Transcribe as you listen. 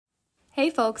Hey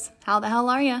folks, how the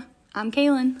hell are ya? I'm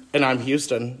Kaylin. And I'm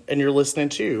Houston, and you're listening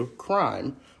to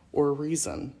Crime or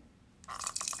Reason.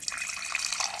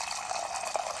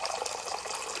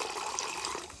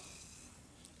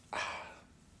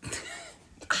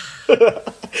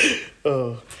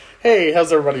 Oh. Hey,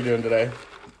 how's everybody doing today?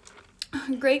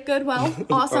 Great, good, well,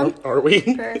 awesome. Are we?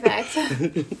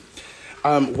 Perfect.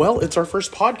 Well, it's our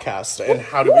first podcast, and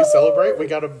how do we celebrate? We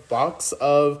got a box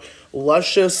of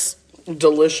luscious,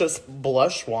 delicious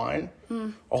blush wine.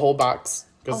 A whole box.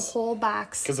 A whole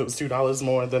box. Because it was $2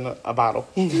 more than a bottle.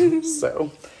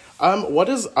 So, what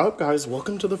is up, guys?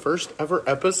 Welcome to the first ever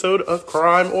episode of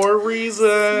Crime or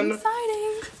Reason.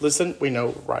 Exciting. Listen, we know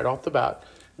right off the bat,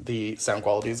 the sound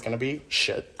quality is going to be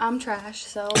shit. I'm trash,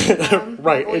 so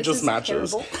right, it just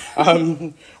matches.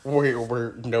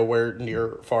 We're nowhere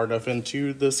near far enough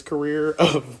into this career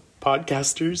of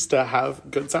podcasters to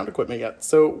have good sound equipment yet,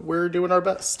 so we're doing our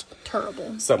best.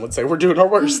 Terrible. Some would say we're doing our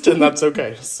worst, and that's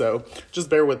okay. So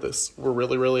just bear with us. We're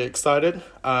really, really excited.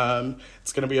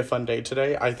 It's going to be a fun day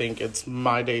today. I think it's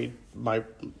my day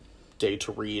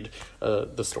to read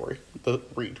the story.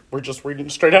 We're just reading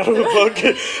straight out of a book,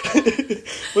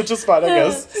 which is fine, I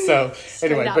guess. So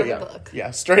anyway,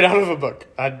 straight out of a book.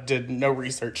 I did no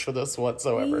research for this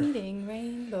whatsoever. Reading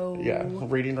Rainbow. Yeah,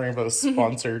 Reading Rainbow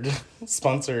sponsored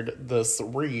this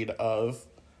read of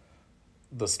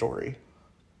the story.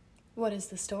 What is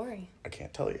the story? I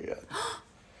can't tell you yet.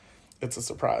 It's a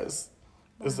surprise.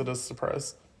 Wow. Is it a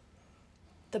surprise?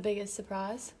 The biggest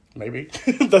surprise? Maybe.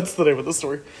 That's the name of the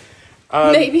story.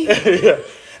 Maybe. Yeah.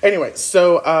 Anyway,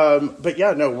 so, but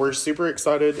yeah, no, we're super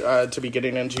excited to be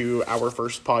getting into our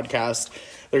first podcast.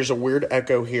 There's a weird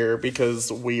echo here because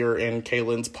we are in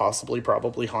Kaylin's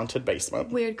probably haunted basement.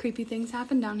 Weird, creepy things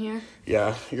happen down here.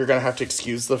 Yeah, you're going to have to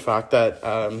excuse the fact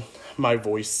that my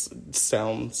voice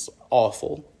sounds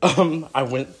awful. I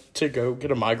went to go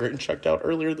get a migraine checked out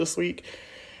earlier this week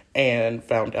and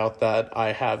found out that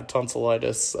I have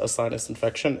tonsillitis, a sinus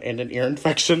infection, and an ear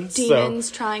infection.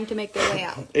 Demons trying to make their way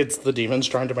out. It's the demons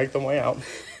trying to make them way out.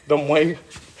 them way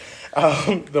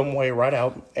right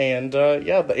out. And,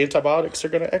 the antibiotics are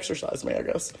going to exercise me, I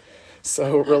guess.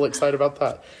 So, real excited about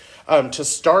that. To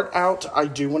start out, I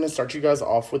do want to start you guys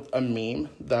off with a meme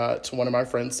that one of my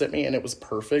friends sent me, and it was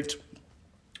perfect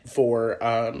for,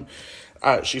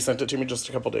 she sent it to me just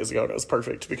a couple days ago, and it was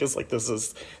perfect because, this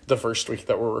is the first week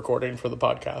that we're recording for the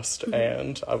podcast,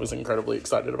 and I was incredibly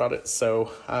excited about it.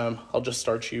 So, I'll just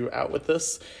start you out with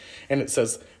this, and it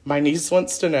says, "My niece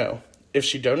wants to know, if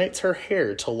she donates her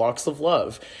hair to Locks of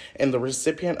Love and the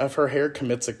recipient of her hair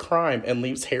commits a crime and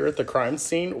leaves hair at the crime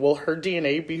scene, will her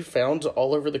DNA be found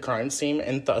all over the crime scene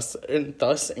and thus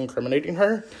incriminating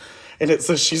her?" And it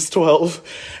says she's 12,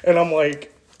 and I'm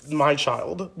like, my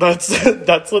child. That's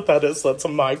what that is. That's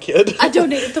my kid. I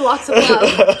donated to Locks of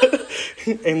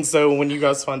Love. And so when you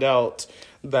guys find out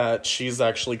that she's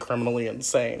actually criminally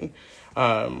insane,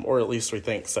 or at least we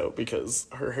think so, because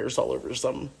her hair's all over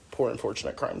some poor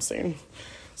unfortunate crime scene.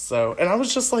 So, and I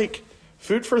was just like,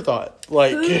 food for thought.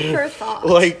 Food for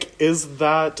thought. Is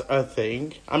that a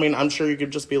thing? I mean, I'm sure you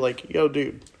could just be like, yo,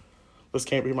 dude, this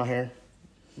can't be my hair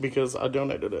because I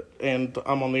donated it. And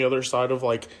I'm on the other side of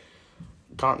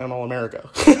continental America.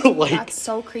 That's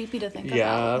so creepy to think about.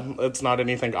 Yeah, it's not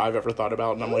anything I've ever thought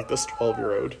about, and I'm like, this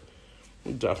 12-year-old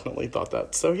definitely thought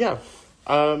that. So yeah,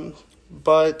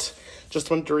 but just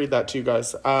wanted to read that to you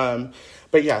guys.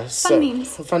 But yeah,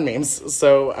 fun memes.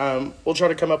 So we'll try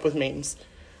to come up with memes.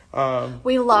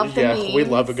 We love the memes. We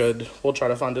love we'll try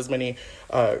to find as many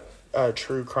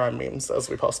true crime memes as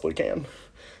we possibly can.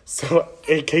 So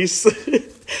in case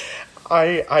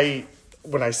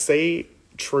when I say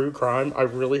true crime, I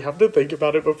really have to think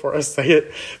about it before I say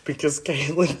it, because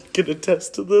Kaylin can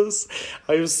attest to this.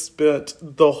 I've spent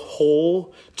the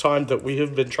whole time that we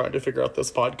have been trying to figure out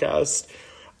this podcast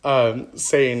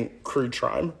saying crew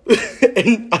crime,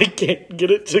 and I can't get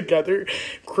it together.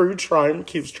 Crew crime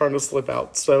keeps trying to slip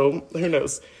out, so who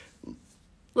knows.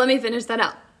 Let me finish that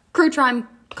out. Crew crime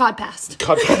codcast.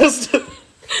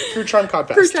 Crew crime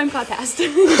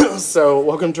codcast. So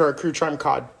welcome to our crew crime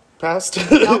cod past.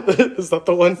 Yep. Is that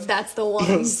the one? That's the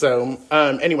one. So,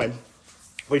 anyway,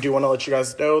 we do want to let you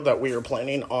guys know that we are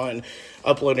planning on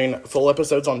uploading full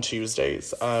episodes on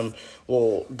Tuesdays.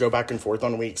 We'll go back and forth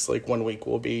on weeks. 1 week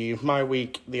will be my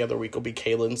week, the other week will be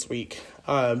Kaylin's week.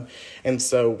 And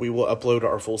so we will upload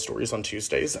our full stories on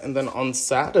Tuesdays. And then on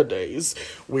Saturdays,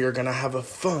 we are going to have a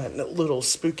fun little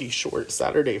spooky short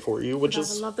Saturday for you, which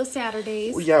is... I love the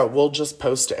Saturdays. Yeah, we'll just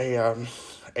post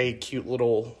a cute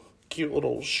little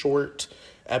short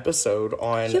episode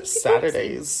on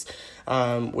Saturdays.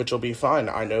 which will be fun.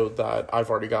 I know that I've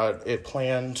already got it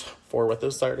planned for what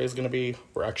this Saturday is going to be.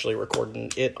 We're actually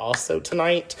recording it also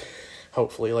tonight.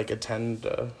 Hopefully like a 10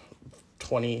 to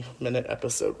 20-minute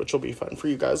episode, which will be fun for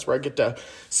you guys, where I get to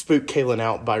spook Kaylin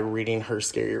out by reading her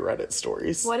scary Reddit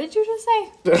stories. What did you just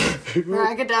say?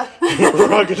 Ragada.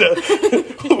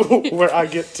 Ragada. Where I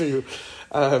get to...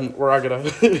 Ragada.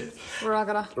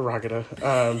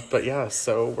 But yeah,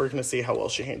 so we're gonna see how well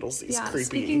she handles these creepy.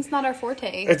 Speaking's not our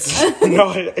forte. It's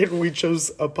not, and we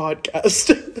chose a podcast.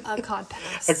 A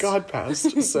codcast. A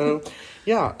codcast. So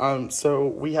yeah, so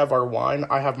we have our wine.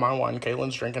 I have my wine.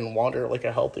 Kaylin's drinking water like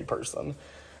a healthy person,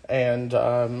 and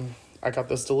I got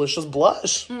this delicious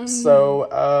blush. Mm-hmm.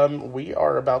 So we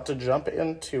are about to jump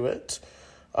into it.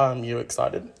 You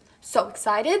excited? So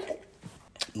excited.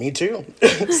 Me too.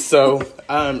 So,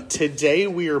 today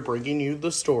we are bringing you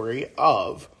the story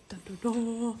of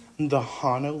the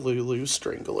Honolulu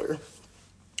Strangler,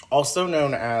 also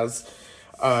known as,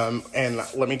 and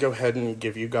let me go ahead and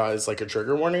give you guys like a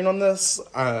trigger warning on this.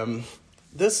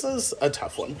 This is a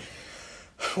tough one.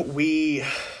 We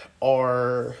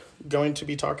are going to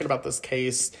be talking about this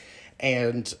case,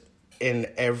 and in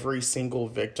every single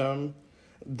victim,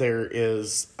 there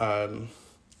is,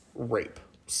 rape.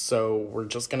 So we're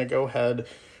just going to go ahead,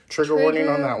 trigger warning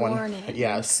on that one.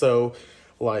 Yeah, so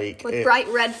like... With bright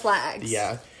red flags.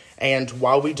 Yeah, and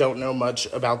while we don't know much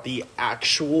about the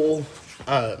actual,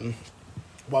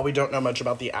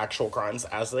 crimes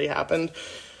as they happened,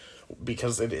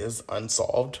 because it is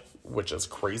unsolved, which is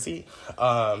crazy.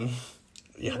 Unsolved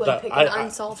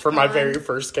for my very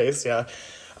first case, yeah.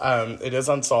 It is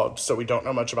unsolved, so we don't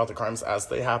know much about the crimes as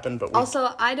they happen, but I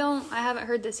haven't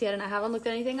heard this yet, and I haven't looked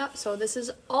anything up, so this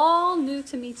is all new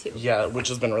to me too. Yeah, which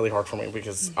has been really hard for me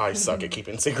because I suck at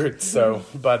keeping secrets, so,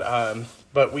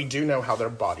 but we do know how their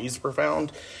bodies were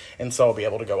found, and so I'll be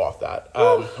able to go off that.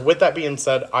 With that being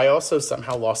said, I also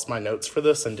somehow lost my notes for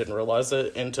this and didn't realize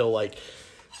it until like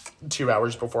 2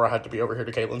 hours before I had to be over here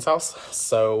to Caitlin's house,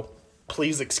 so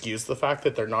please excuse the fact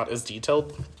that they're not as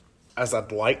detailed as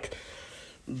I'd like,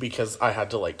 because I had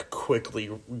to like quickly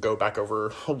go back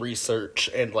over research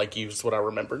and like use what I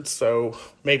remembered. So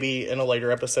maybe in a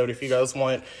later episode, if you guys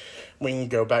want, we can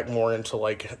go back more into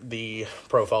like the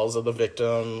profiles of the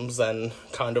victims and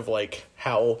kind of like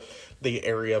how the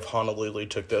area of Honolulu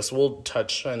took this. We'll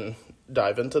touch and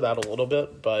dive into that a little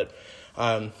bit, but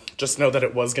just know that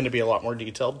it was going to be a lot more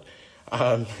detailed.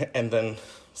 And then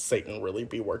Satan really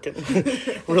be working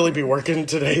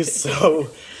today. So,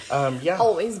 yeah.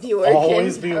 Always be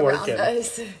working.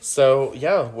 Us. So,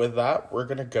 yeah, with that, we're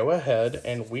going to go ahead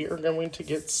and we are going to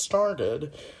get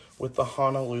started with the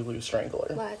Honolulu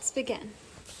Strangler. Let's begin.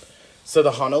 So,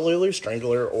 the Honolulu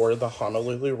Strangler, or the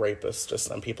Honolulu Rapist, as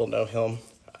some people know him,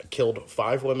 killed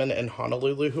 5 women in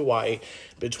Honolulu, Hawaii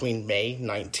between May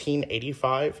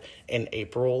 1985 and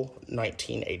April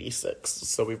 1986.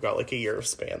 So, we've got like a year of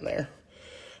span there.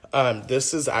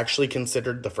 This is actually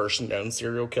considered the first known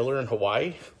serial killer in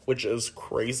Hawaii, which is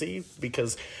crazy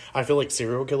because I feel like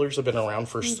serial killers have been around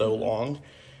for so long.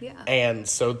 Yeah. And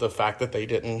so the fact that they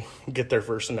didn't get their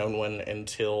first known one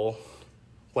until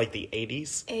like the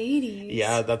 80s.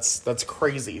 Yeah, that's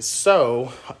crazy.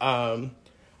 So,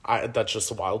 that's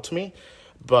just wild to me.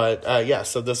 But, yeah,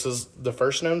 so this is the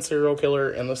first known serial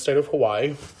killer in the state of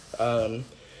Hawaii.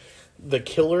 The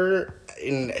killer,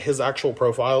 in his actual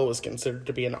profile, was considered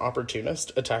to be an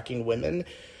opportunist, attacking women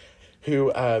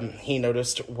who he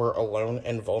noticed were alone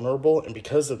and vulnerable. And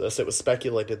because of this, it was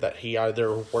speculated that he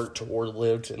either worked or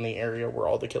lived in the area where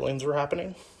all the killings were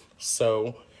happening.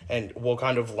 So, and we'll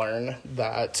kind of learn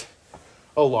that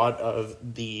a lot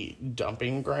of the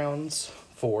dumping grounds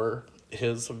for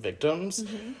his victims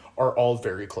are all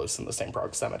very close in the same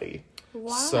proximity.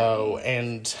 Why? So,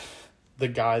 and the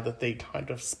guy that they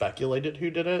kind of speculated who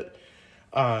did it,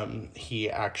 he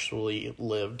actually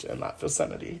lived in that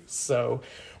vicinity. So,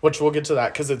 which we'll get to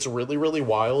that, because it's really, really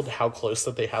wild how close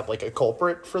that they had, like, a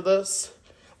culprit for this,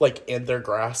 like, in their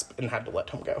grasp, and had to let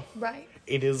him go. Right.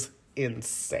 It is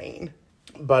insane.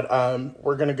 But,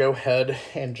 we're gonna go ahead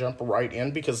and jump right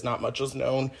in, because not much is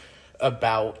known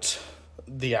about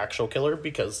the actual killer,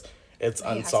 because it's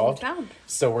unsolved.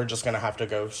 So we're just going to have to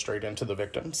go straight into the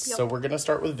victims. Yep. So we're going to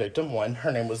start with victim 1.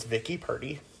 Her name was Vicky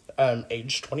Purdy,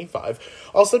 age 25.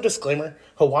 Also, disclaimer,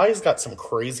 Hawaii's got some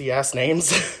crazy ass names.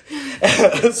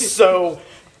 So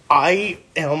I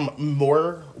am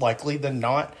more likely than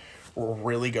not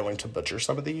really going to butcher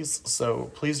some of these. So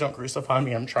please don't crucify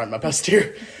me. I'm trying my best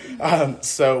here.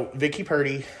 So Vicky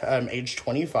Purdy, age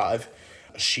 25.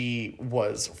 She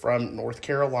was from North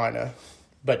Carolina,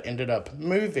 but ended up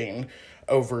moving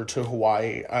over to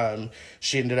Hawaii.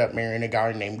 She ended up marrying a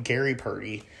guy named Gary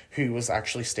Purdy, who was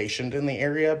actually stationed in the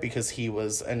area because he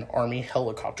was an Army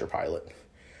helicopter pilot.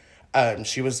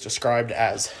 She was described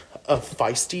as a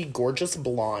feisty, gorgeous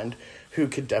blonde who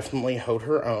could definitely hold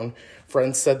her own.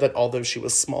 Friends said that although she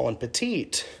was small and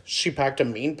petite, she packed a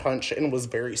mean punch and was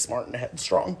very smart and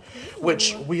headstrong. Ooh.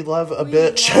 Which we love a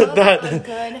bitch that a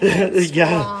good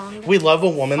yeah, we love a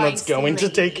woman that's going lady. to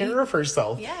take care of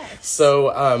herself. Yes. So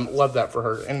love that for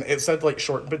her. And it said like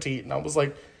short and petite, and I was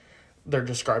like, they're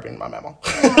describing my mama.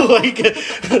 Like,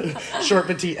 short,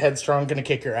 petite, headstrong, gonna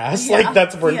kick your ass. Yeah, like,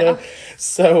 that's Brenda.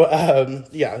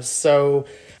 Yeah. So, so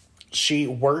she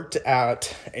worked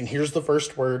at, and here's the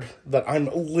first word that I'm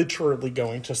literally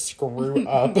going to screw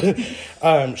up.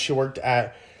 She worked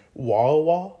at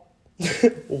Wawa.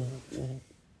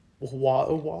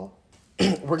 Wawa.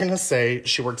 We're gonna say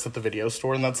she works at the video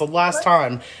store, and that's the last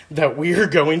time that we are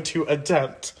going to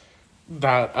attempt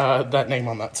that name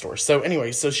on that store. So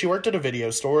anyway, so she worked at a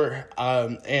video store,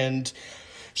 and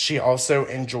she also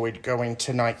enjoyed going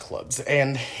to nightclubs.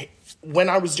 And when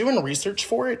I was doing research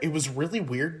for it, it was really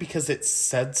weird because it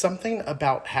said something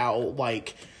about how,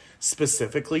 like,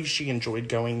 specifically she enjoyed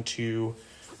going to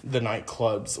the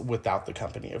nightclubs without the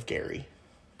company of Gary.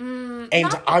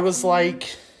 And I was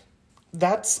like,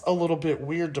 that's a little bit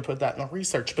weird to put that in the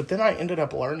research. But then I ended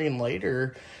up learning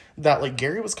later that, like,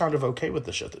 Gary was kind of okay with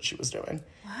the shit that she was doing.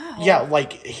 Wow. Yeah,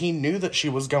 like, he knew that she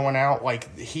was going out.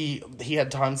 Like, he had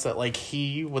times that, like,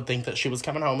 he would think that she was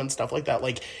coming home and stuff like that.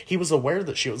 Like, he was aware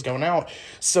that she was going out.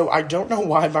 So I don't know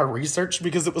why my research,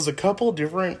 because it was a couple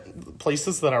different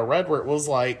places that I read where it was,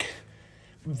 like,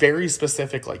 very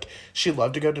specific. Like, she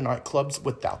loved to go to nightclubs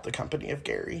without the company of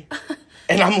Gary.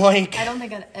 And I'm like, I don't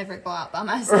think I'd ever go out by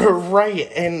myself. Right.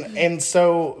 And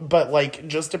so, but like,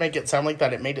 just to make it sound like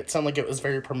that, it made it sound like it was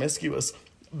very promiscuous,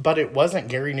 but it wasn't.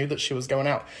 Gary knew that she was going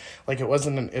out. Like, it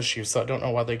wasn't an issue. So I don't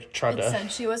know why they tried to. Said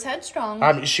she was headstrong.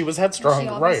 I mean, she was headstrong,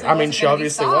 right? I mean, she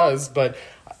obviously was, but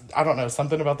I don't know.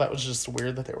 Something about that was just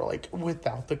weird that they were like,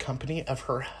 without the company of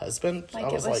her husband. Like, I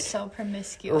was it was like, so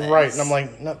promiscuous. Right. And I'm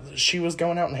like, no, she was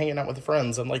going out and hanging out with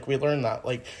friends. And like, we learned that,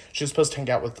 like, she was supposed to hang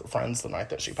out with friends the night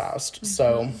that she passed.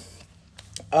 So,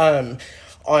 on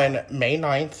May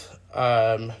 9th,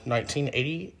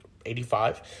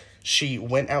 1985, she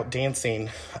went out dancing.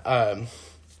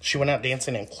 She went out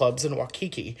dancing in clubs in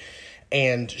Waikiki,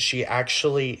 and she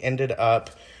actually ended up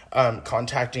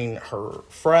contacting her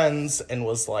friends and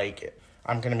was like,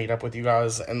 I'm gonna meet up with you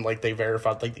guys, and like, they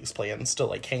verified like these plans to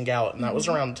like hang out, and that was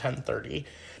around 10:30.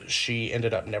 She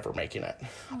ended up never making it.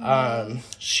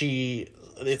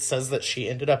 It says that she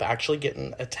ended up actually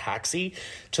getting a taxi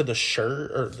to the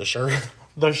Shorebird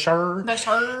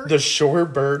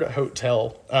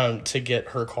Hotel to get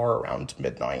her car around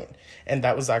midnight, and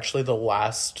that was actually the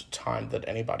last time that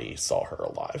anybody saw her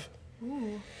alive.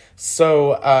 Ooh.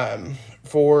 So,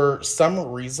 for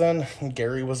some reason,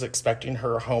 Gary was expecting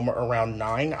her home around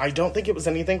 9. I don't think it was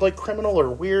anything like criminal or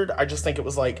weird. I just think it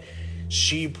was like,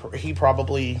 she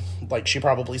probably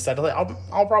said, like,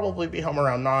 I'll probably be home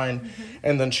around 9.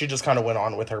 And then she just kind of went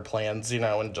on with her plans, you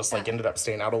know, and just like ended up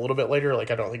staying out a little bit later. Like,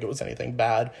 I don't think it was anything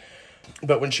bad.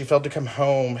 But when she failed to come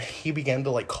home, he began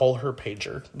to like call her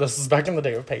pager. This is back in the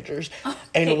day of pagers.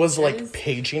 And it was like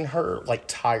paging her like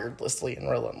tirelessly and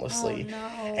relentlessly. Oh, no.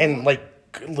 And like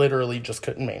literally just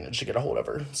couldn't manage to get a hold of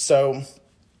her. So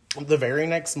the very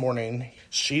next morning,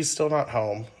 she's still not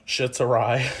home. Shit's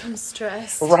awry. I'm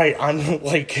stressed. Right. I'm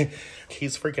like,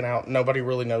 he's freaking out. Nobody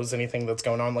really knows anything that's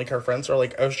going on. Like, her friends are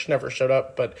like, oh, she never showed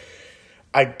up. But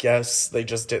I guess they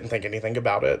just didn't think anything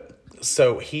about it.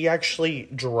 So he actually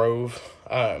drove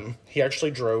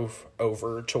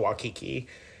over to Waikiki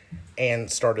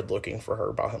and started looking for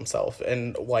her by himself,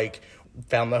 and like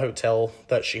found the hotel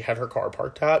that she had her car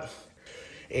parked at.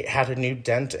 It had a new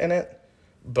dent in it,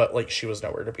 but like, she was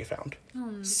nowhere to be found.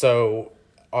 So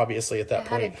obviously at that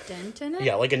point, had a dent in it?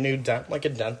 Yeah, like a new dent, like a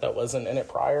dent that wasn't in it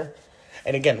prior.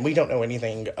 And again, we don't know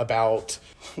anything about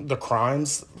the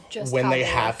crimes just when they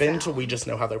happened. We just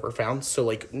know how they were found. So,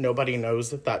 like, nobody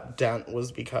knows if that dent was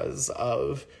because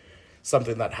of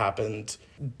something that happened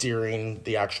during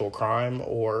the actual crime,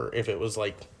 or if it was,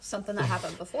 like, something that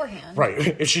happened beforehand.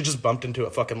 Right. If she just bumped into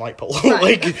a fucking light pole.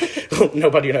 Right. Like,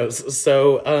 nobody knows.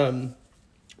 So,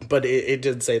 but it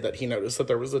did say that he noticed that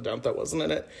there was a dent that wasn't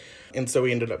in it. And so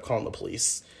he ended up calling the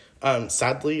police.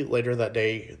 Sadly, later that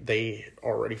day, they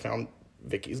already found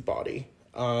Vicky's body.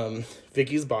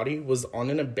 Vicky's body was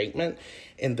on an embankment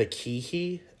in the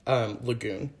Kihi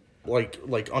Lagoon,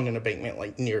 like on an embankment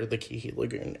like near the Kihi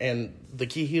Lagoon. And the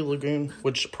Kihi Lagoon,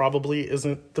 which probably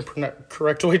isn't the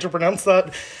correct way to pronounce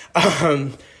that,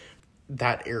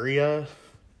 that area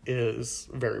is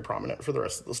very prominent for the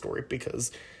rest of the story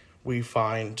because we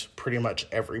find pretty much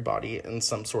everybody in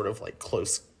some sort of like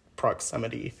close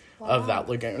proximity of that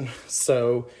lagoon.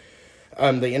 So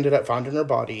they ended up finding her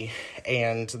body,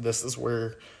 and this is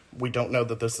where we don't know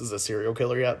that this is a serial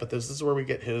killer yet, but this is where we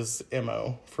get his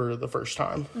MO for the first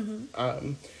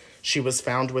time. She was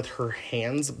found with her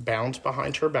hands bound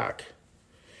behind her back.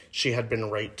 She had been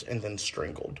raped and then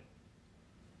strangled.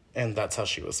 And that's how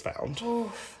she was found.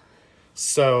 Oof.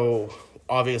 So,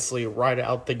 obviously, right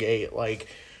out the gate, like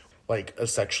a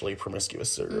sexually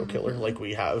promiscuous serial killer. Like,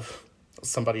 we have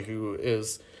somebody who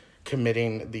is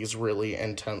committing these really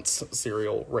intense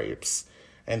serial rapes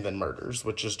and then murders,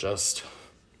 which is just...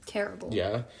 terrible.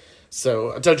 Yeah.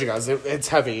 So, I told you guys, it's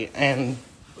heavy, and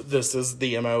this is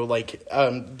the MO. Like,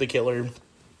 the killer,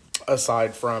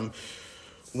 aside from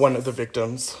one of the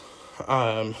victims,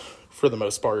 for the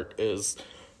most part, is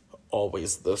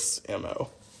always this MO.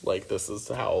 Like, this is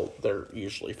how they're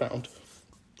usually found.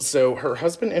 So, her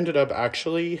husband ended up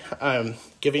actually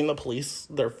giving the police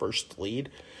their first lead.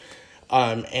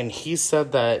 And he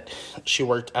said that she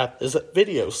worked at this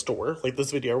video store, like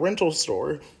this video rental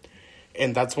store.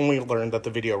 And that's when we learned that the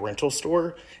video rental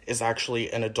store is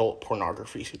actually an adult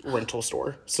pornography rental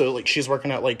store. So, like, she's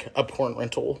working at, like, a porn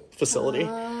rental facility.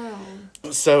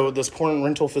 Oh. So, this porn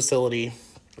rental facility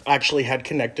actually had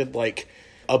connected, like,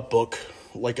 adult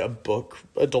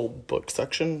book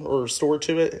section or store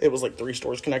to it. It was, like, 3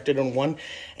 stores connected in one.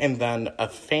 And then a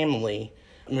family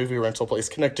movie rental place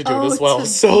connected to it as well.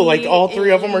 So, like, all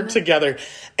 3 of them are together.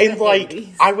 And, like,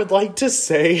 I would like to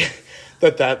say...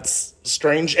 that's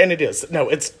strange, and it is. No,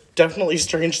 it's definitely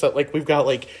strange that, like, we've got,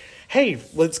 like, hey,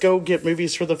 let's go get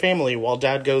movies for the family while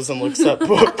dad goes and looks up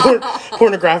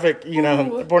pornographic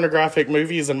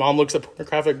movies, and mom looks at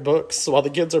pornographic books while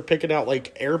the kids are picking out,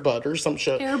 like, Air Bud or some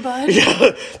shit. Air Bud?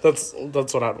 Yeah, that's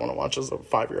what I'd want to watch as a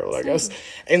 5-year-old, I guess.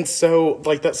 And so,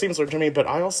 like, that seems weird to me, but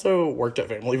I also worked at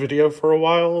Family Video for a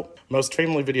while. Most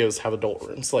Family Videos have adult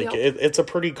rooms. Like, it's a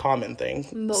pretty common thing.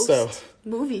 Most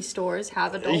movie stores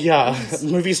have adult rooms.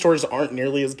 Movie stores aren't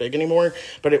nearly as big anymore,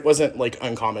 but it wasn't, like,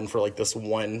 uncommon for, like, this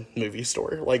one movie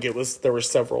store. Like, there were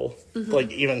several,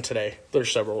 like, even today,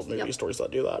 there's several movie stores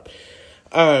that do that.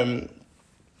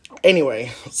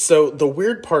 Anyway, so the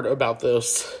weird part about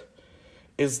this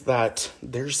is that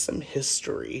there's some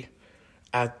history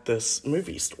at this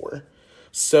movie store.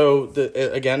 So,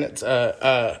 again, it's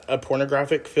a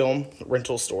pornographic film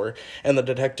rental store, and the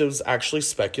detectives actually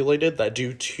speculated that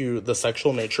due to the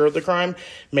sexual nature of the crime,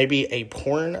 maybe a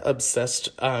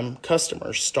porn-obsessed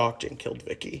customer stalked and killed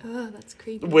Vicky. Oh, that's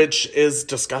creepy. Which is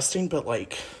disgusting, but,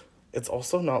 like, it's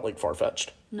also not, like,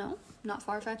 far-fetched. No, not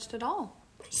far-fetched at all.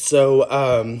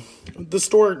 So, the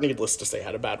store, needless to say,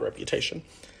 had a bad reputation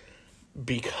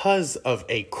because of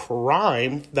a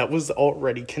crime that was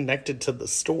already connected to the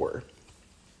store.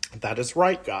 That is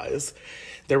right, guys.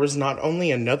 There was not only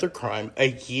another crime a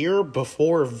year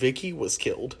before Vicky was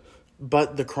killed,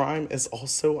 but the crime is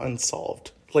also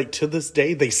unsolved. Like, to this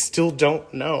day, they still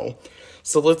don't know.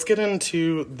 So let's get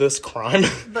into this crime.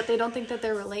 But they don't think that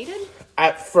they're related?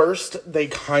 At first, they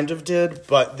kind of did,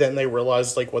 but then they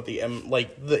realized, like, what the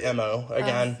MO,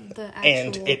 again.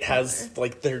 And it has,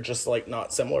 like, they're just, like,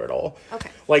 not similar at all.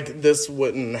 Okay. Like, this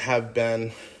wouldn't have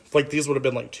been... Like, these would have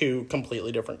been, like, 2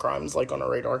 completely different crimes, like, on our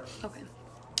radar. Okay.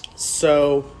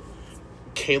 So,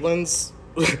 Kaylin's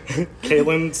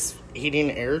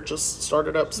heating air just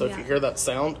started up. So, if you hear that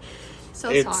sound...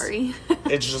 sorry.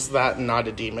 It's just that, not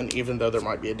a demon, even though there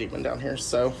might be a demon down here.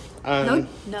 So,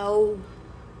 No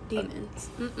demons.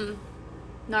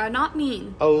 No, not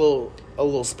mean. A little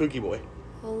spooky boy.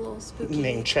 A little spooky.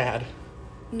 Named Chad.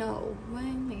 No, well,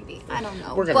 maybe. I don't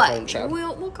know. We're going to call him Chad.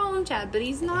 We'll call him Chad, but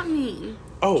he's not mean.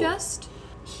 Oh. Just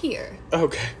here.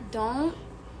 Okay. Don't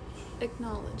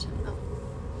acknowledge him. Oh.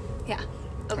 Yeah.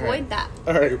 Avoid that.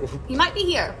 All right. He might be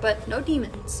here, but no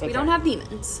demons. Okay. We don't have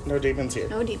demons. No demons here.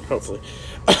 No demons. Hopefully.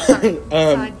 Sorry.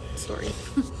 Side story.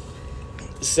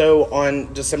 So,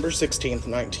 on December 16th,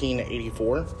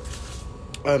 1984,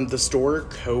 the store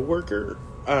co-owner,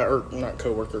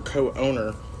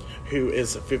 who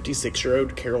is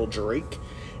 56-year-old Carol Drake,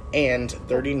 and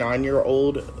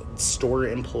 39-year-old store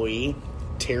employee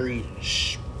Terry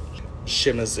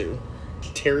Shimizu.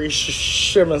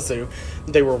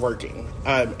 They were working.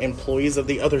 Employees of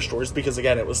the other stores, because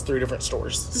again, it was 3 different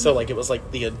stores. So, like, it was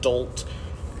like the adult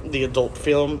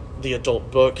film, the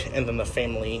adult book, and then the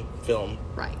family film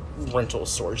rental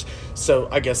stores. So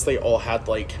I guess they all had,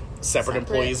 like, separate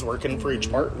employees working for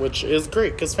each part, which is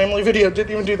great because Family Video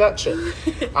didn't even do that shit.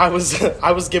 I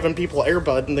was giving people Air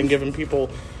Bud and then giving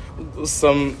people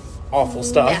some awful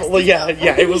stuff. Nasty Well, yeah, stuff.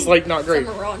 yeah, it was like not great.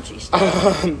 Some raunchy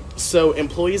stuff. So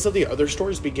employees of the other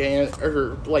stores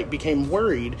became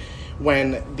worried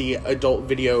when the adult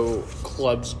video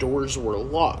club's doors were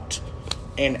locked.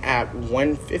 And at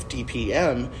 1:50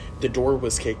 p.m., the door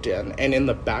was kicked in. And in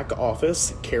the back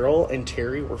office, Carol and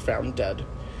Terry were found dead.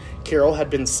 Carol had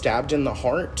been stabbed in the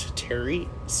heart, Terry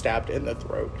stabbed in the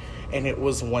throat. And it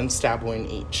was 1 stab wound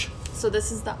each. So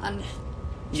this is the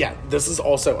Yeah, this is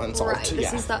also unsolved. Right,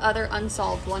 this is the other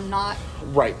unsolved one, not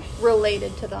right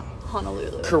related to the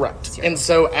Honolulu. Correct. serial. And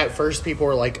so at first people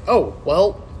were like, oh,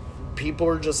 well, people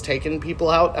are just taking people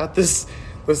out at this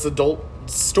adult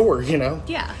store, you know?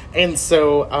 Yeah. And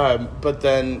so, but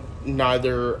then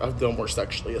neither of them were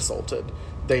sexually assaulted.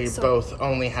 They both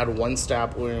only had 1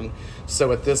 stab wound.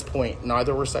 So at this point,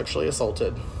 neither were sexually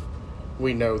assaulted.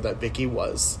 We know that Vicky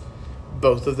was.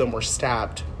 Both of them were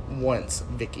stabbed once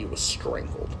Vicky was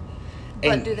strangled.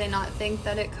 But do they not think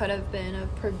that it could have been a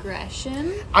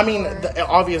progression? I mean,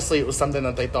 obviously it was something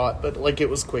that they thought, but like it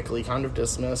was quickly kind of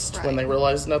dismissed when they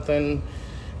realized nothing.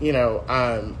 You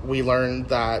know, we learned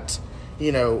that,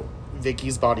 you know,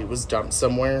 Vicky's body was dumped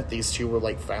somewhere. These two were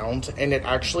like found, and it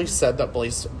actually said that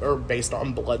based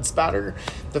on blood spatter,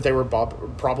 that they were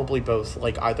probably both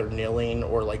like either kneeling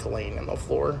or like laying in the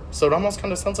floor. So it almost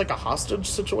kind of sounds like a hostage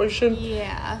situation.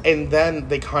 Yeah. And then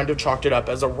they kind of chalked it up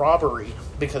as a robbery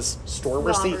because store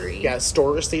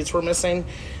receipts were missing.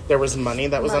 There was money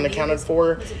that was unaccounted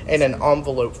for, and an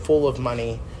envelope full of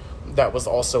money that was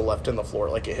also left in the floor,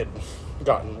 like it had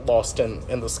gotten lost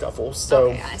in the scuffle.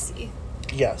 So okay, I see.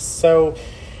 Yes, so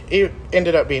it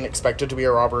ended up being expected to be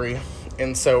a robbery,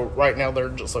 and so right now they're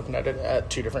just looking at it at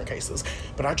 2 different cases.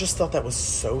 But I just thought that was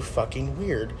so fucking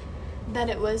weird. That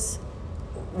it was,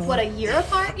 what, a year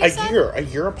apart, you said? A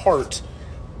year apart.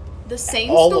 The same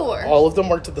store. All of them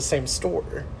worked at the same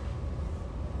store.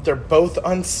 They're both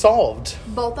unsolved.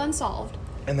 Both unsolved.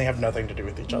 And they have nothing to do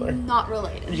with each other. Not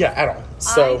related. Yeah, at all.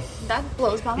 So that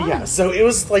blows my mind. Yeah, so it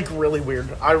was like really weird.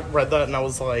 I read that and I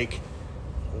was like,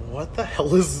 what the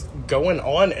hell is going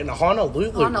on in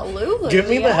Honolulu? Get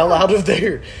me the hell out of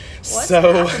there. What's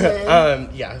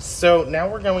happening? So now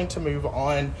we're going to move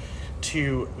on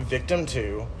to victim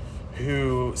 2,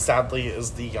 who sadly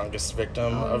is the youngest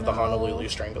victim of the Honolulu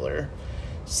Strangler.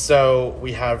 So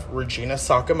we have Regina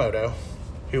Sakamoto,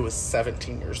 who was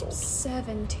 17 years old.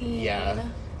 17. Yeah.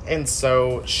 And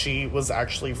so she was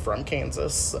actually from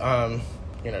Kansas.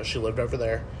 You know, she lived over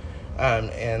there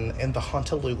in the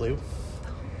Honolulu.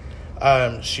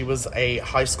 She was a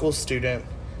high school student.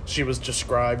 She was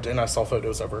described, and I saw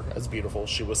photos of her, as beautiful.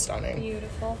 She was stunning.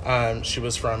 Beautiful. She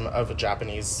was of a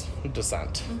Japanese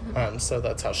descent. So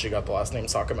that's how she got the last name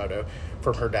Sakamoto,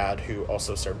 from her dad, who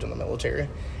also served in the military.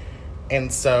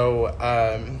 And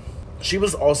so she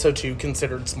was also, too,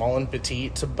 considered small and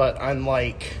petite, but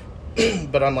unlike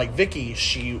Vicky,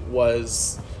 she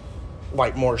was,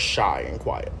 like, more shy and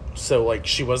quiet. So, like,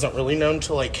 she wasn't really known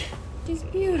to, like... She's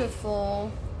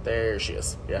beautiful. There she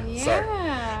is. Yeah. Yeah.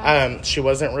 Sorry. She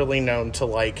wasn't really known to,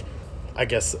 like, I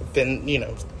guess, then, you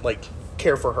know, like,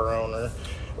 care for her own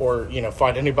or, you know,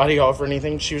 fight anybody off or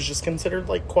anything. She was just considered,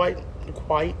 like, quiet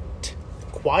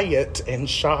and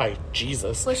shy.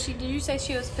 Jesus. Did you say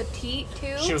she was petite,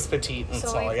 too? She was petite and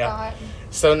small, yeah.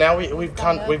 So now we've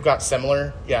got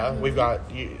similar, we've got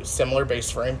similar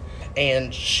base frame.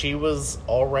 And she was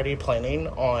already planning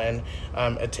on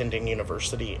attending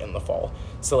university in the fall.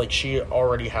 So, like, she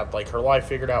already had, like, her life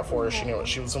figured out for her. She knew what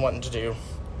she was wanting to do.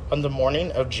 On the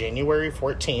morning of January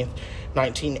 14th,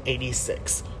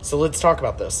 1986. So, let's talk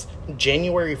about this.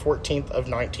 January 14th of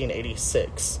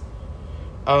 1986.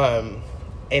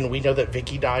 And we know that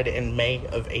Vicky died in May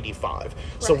of 85. Right.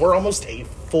 So, we're almost a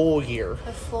full year.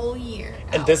 A full year.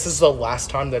 And this is the last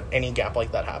time that any gap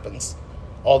like that happens.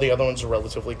 All the other ones are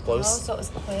relatively close. Oh, so it was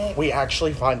quick. We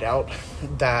actually find out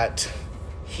that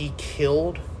he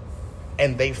killed,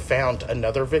 and they found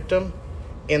another victim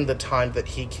in the time that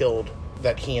he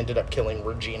ended up killing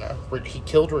Regina. He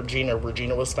killed Regina.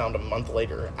 Regina was found a month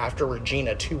later.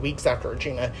 2 weeks after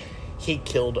Regina, he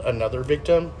killed another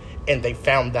victim, and they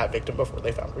found that victim before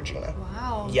they found Regina.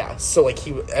 Wow. Yeah, so, like,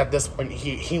 at this point,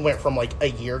 he went from, like, a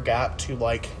year gap to,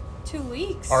 like... 2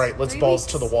 weeks. All right, let's balls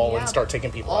to the wall and start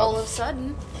taking people out. All of a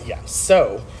sudden. Yeah,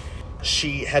 so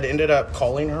she had ended up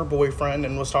calling her boyfriend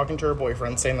and was talking to her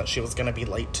boyfriend, saying that she was going to be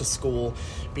late to school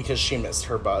because she missed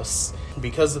her bus.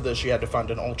 Because of this, she had to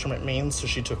find an alternate means, so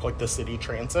she took, like, the city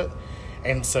transit.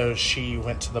 And so she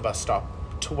went to the bus stop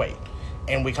to wait.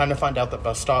 And we kind of find out that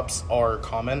bus stops are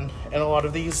common in a lot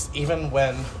of these, even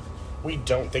when we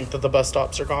don't think that the bus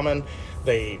stops are common.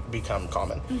 they become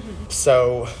common.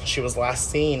 So she was last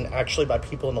seen actually by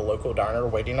people in a local diner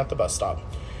waiting at the bus stop.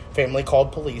 Family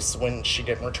called police when she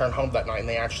didn't return home that night, and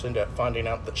they actually ended up finding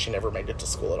out that she never made it to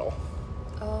school at all.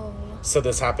 Oh. So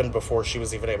this happened before she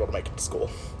was even able to make it to school.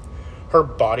 Her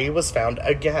body was found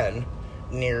again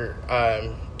near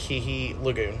Keehee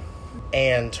Lagoon,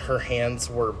 and her hands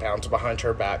were bound behind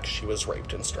her back. She was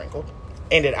raped and strangled.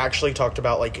 And it actually talked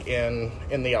about, like, in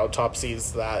the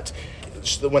autopsies that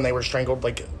when they were strangled,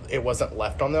 like, it wasn't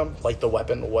left on them. Like, the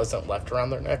weapon wasn't left around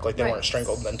their neck. Like, they weren't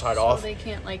strangled and then tied off. So they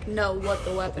can't, like, know what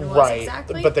the weapon was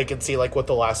exactly? But they could see, like, what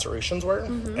the lacerations were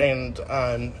and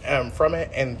from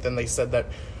it. And then they said that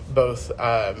both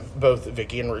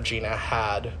Vicky and Regina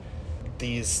had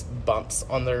these bumps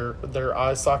on their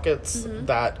eye sockets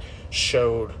that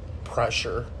showed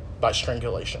pressure by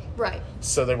strangulation. Right.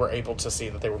 So they were able to see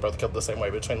that they were both killed the same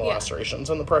way between the lacerations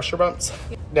and the pressure bumps.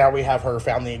 Now we have her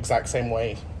found the exact same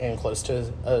way and close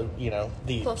to,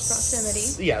 the... Close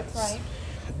proximity. Yeah. Right.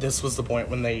 This was the point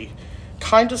when they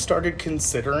kind of started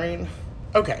considering,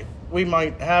 okay, we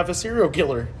might have a serial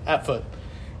killer at foot.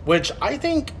 Which I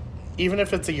think, even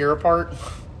if it's a year apart,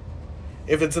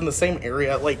 if it's in the same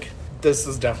area, like, this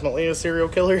is definitely a serial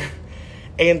killer.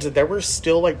 And there were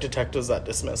still, like, detectives that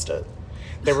dismissed it.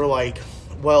 They were like,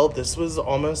 well, this was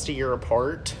almost a year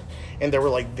apart. And they were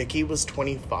like, Vicky was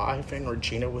 25 and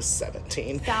Regina was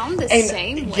 17. Found the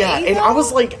same way? Yeah, and I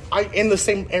was like, in the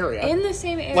same area. In the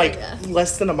same area. Like,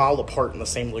 less than a mile apart in the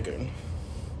same lagoon.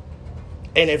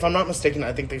 And if I'm not mistaken,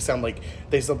 I think they said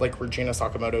like Regina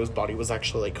Sakamoto's body was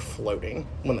actually, like, floating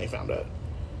when they found it.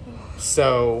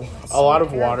 So, a lot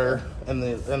of water in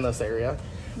this area.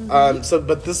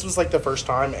 But this was, like, the first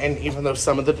time, and even though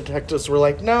some of the detectives were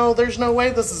like, no, there's no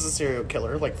way this is a serial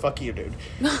killer, like, fuck you, dude.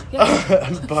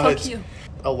 But fuck you.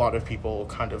 A lot of people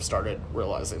kind of started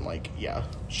realizing, like, yeah,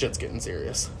 shit's getting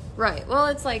serious. Right. Well,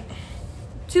 it's like,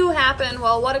 two happened,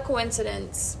 well, what a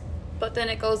coincidence. But then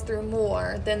it goes through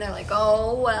more. Then they're like,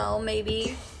 oh, well,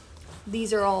 maybe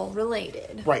these are all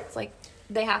related. Right. It's like,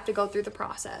 they have to go through the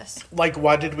process. Like,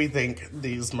 why did we think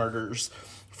these murders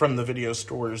from the video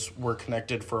stores were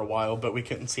connected for a while, but we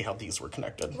couldn't see how these were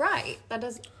connected? Right. That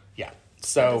doesn't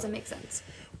make sense.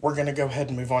 We're going to go ahead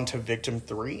and move on to victim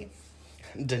 3,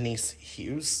 Denise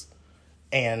Hughes.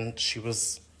 And she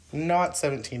was not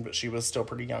 17, but she was still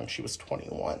pretty young. She was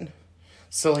 21.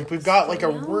 So, like, we've got, like, a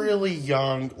really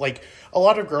young, like, a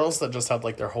lot of girls that just had,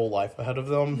 like, their whole life ahead of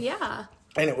them. Yeah.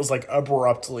 And it was, like,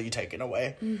 abruptly taken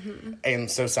away. And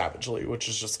so savagely, which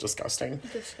is just disgusting.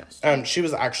 She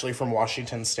was actually from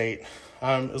Washington State,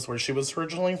 is where she was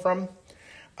originally from.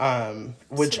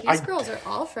 Which so these girls are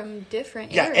all from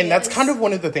different areas. Yeah, and that's kind of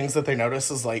one of the things that they notice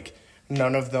is, like,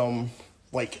 none of them,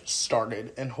 like,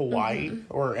 started in Hawaii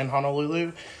or in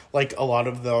Honolulu. Like, a lot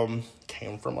of them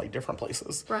came from, like, different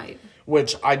places. Right.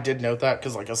 Which I did note that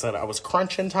because, like I said, I was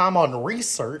crunching time on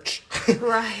research.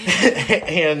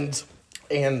 Right.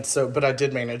 And so, but I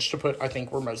did manage to put, I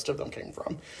think, where most of them came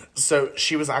from. So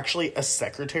she was actually a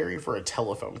secretary for a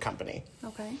telephone company.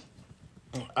 Okay.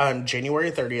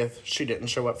 January 30th, she didn't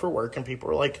show up for work, and people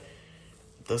were like,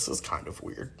 this is kind of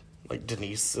weird. Like,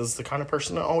 Denise is the kind of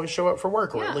person to always show up for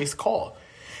work, or at least call.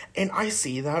 And I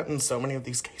see that in so many of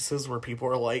these cases where people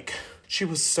are like, she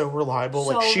was so reliable.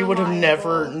 Like, she would have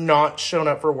never not shown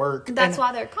up for work. That's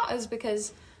why they're caught, is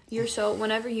because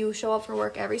whenever you show up for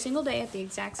work every single day at the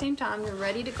exact same time, you're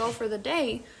ready to go for the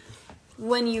day.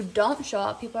 When you don't show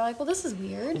up, people are like, well, this is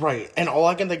weird. Right. And all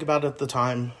I can think about at the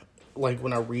time, like,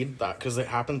 when I read that, because it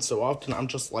happens so often, I'm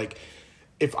just like,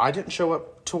 if I didn't show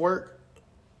up to work,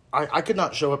 I could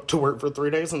not show up to work for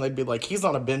 3 days, and they'd be like, he's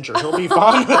on a bencher, he'll be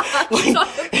fine.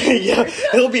 Yeah,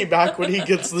 he'll be back when he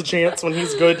gets the chance, when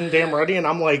he's good and damn ready. And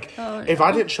I'm like, if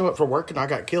I didn't show up for work and I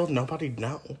got killed, nobody'd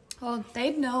know. Well,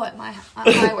 they'd know at my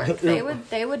work.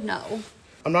 They would know.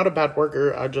 I'm not a bad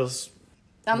worker.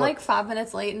 I'm like 5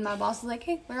 minutes late, and my boss is like,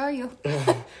 "Hey, where are you?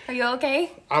 Are you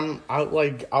okay?"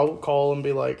 I'll call and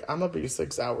be like, "I'm gonna be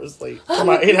 6 hours late for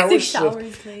my 8-hour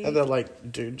shift," and they're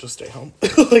like, "Dude, just stay home."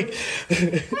 Like,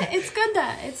 it's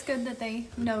good that they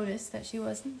noticed that she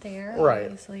wasn't there, right?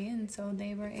 Obviously, and so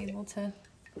they were able to.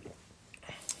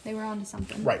 They were onto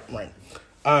something, right.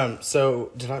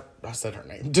 So I said her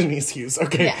name, Denise Hughes.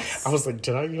 Okay, yes. I was like,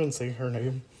 did I even say her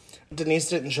name? Denise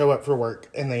didn't show up for work,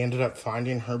 and they ended up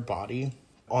finding her body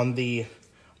on the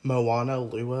Mauna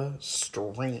Lua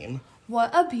stream.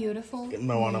 What a beautiful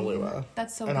Mauna Lua.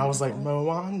 That's so and beautiful. I was like,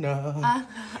 Moana.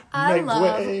 I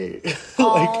love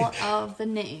all of the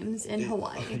names in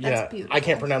Hawaii. That's beautiful. I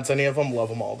can't pronounce any of them. Love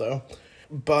them all, though.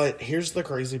 But here's the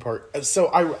crazy part. So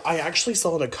I actually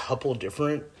saw in a couple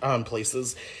different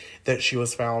places that she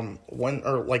was found,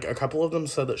 a couple of them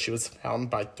said that she was found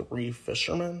by 3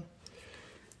 fishermen.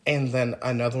 And then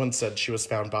another one said she was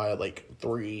found by,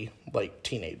 3,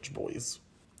 teenage boys.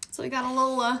 So we got a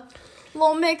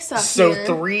little mix-up so here.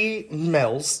 3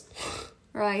 males.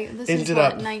 Right. This ended is what,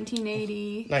 up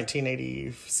 1980?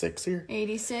 1986 here.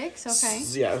 86, okay.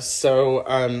 Yeah,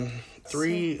 so,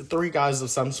 three guys of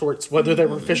some sorts, whether they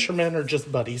were fishermen or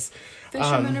just buddies.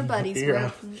 Fishermen or buddies,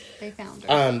 yeah. they found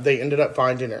her. They ended up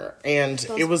finding her, and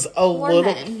Those it was a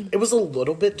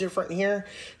little bit different here.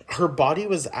 Her body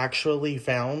was actually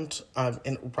found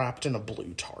wrapped in a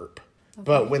blue tarp. Okay.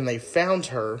 But when they found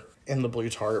her in the blue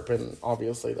tarp, and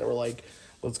obviously they were like,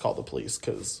 let's call the police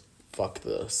because fuck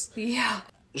this. Yeah.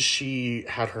 She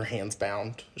had her hands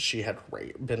bound. She had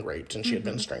been raped, and she had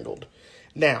been strangled.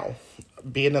 Now,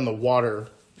 being in the water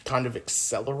kind of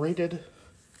accelerated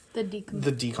the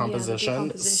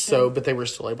decomposition. So, but they were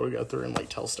still able to go through and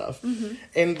tell stuff.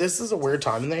 And this is a weird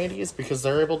time in the 80s because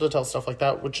they're able to tell stuff like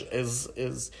that, which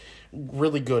is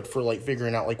really good for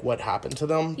figuring out what happened to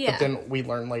them. Yeah. But then we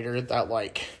learn later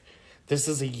that this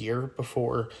is a year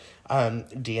before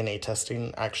DNA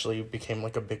testing actually became a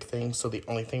big thing. So the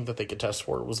only thing that they could test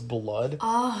for was blood.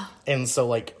 And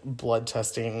so blood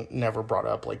testing never brought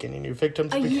up any new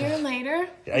victims. A year later?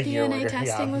 DNA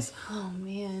testing was, oh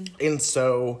man. And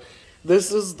so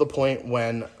this is the point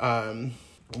when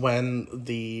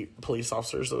the police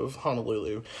officers of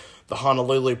Honolulu, the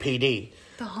Honolulu PD,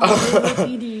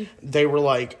 they were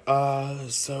like,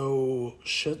 so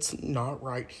shit's not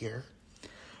right here.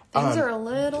 Things are a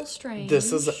little strange.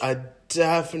 This is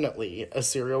definitely a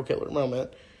serial killer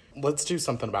moment. Let's do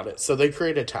something about it. So they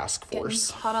create a task force.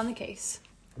 Getting hot on the case.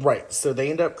 Right. So they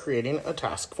end up creating a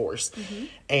task force.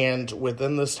 And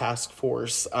within this task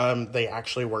force, they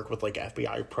actually work with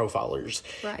FBI profilers.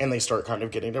 Right. And they start kind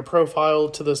of getting a profile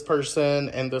to this person.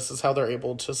 And this is how they're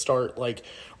able to start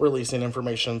releasing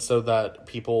information so that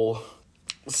people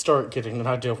start getting an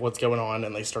idea of what's going on,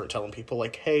 and they start telling people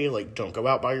hey, don't go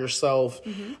out by yourself.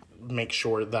 Make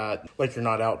sure that you're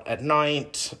not out at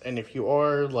night, and if you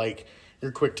are,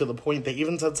 you're quick to the point. They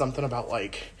even said something about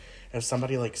if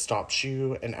somebody stops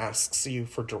you and asks you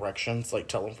for directions,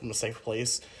 tell them from a safe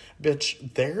place.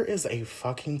 Bitch, there is a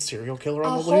fucking serial killer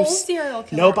on the whole loose. Serial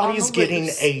killer Nobody's on the getting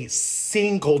loose. a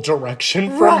single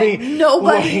direction from me.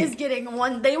 Nobody is getting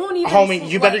one. They won't even. Homie,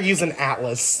 you better use an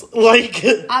atlas.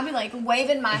 I'll be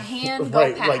waving my hand. Go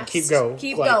right, past. keep going.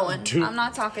 Keep going. I'm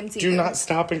not talking to you. Do not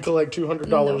stop and collect $200.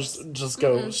 No. Just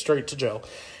go straight to jail.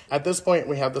 At this point,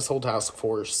 we have this whole task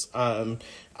force to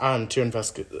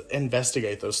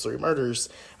investigate those 3 murders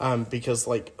because,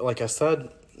 like I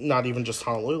said, not even just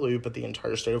Honolulu, but the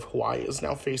entire state of Hawaii is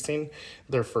now facing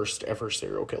their first ever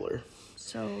serial killer.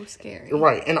 So scary.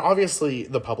 Right, and obviously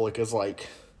the public is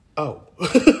oh.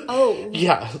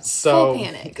 Yeah, so... Full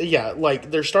panic. Yeah,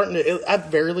 they're at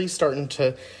very least starting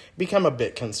to become a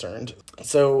bit concerned.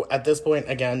 So at this point,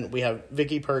 again, we have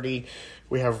Vicky Purdy,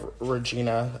 we have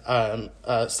Regina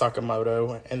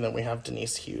Sakamoto, and then we have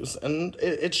Denise Hughes. And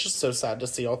it's just so sad to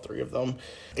see all 3 of them,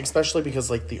 especially because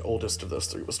the oldest of those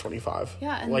 3 was 25.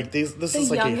 Yeah, and this the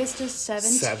is youngest is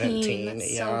 17. 17,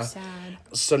 That's yeah. so sad.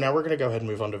 So now we're gonna go ahead and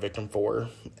move on to victim 4,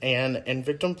 and in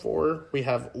victim 4 we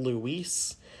have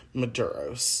Luis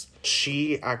Maduros.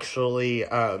 She actually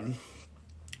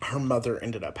her mother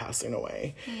ended up passing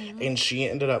away, and she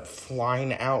ended up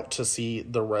flying out to see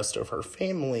the rest of her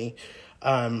family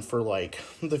for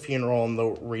the funeral and the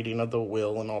reading of the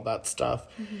will and all that stuff.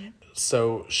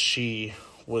 So she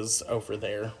was over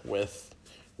there with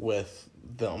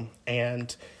them,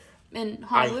 and in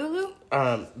Honolulu?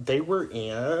 They were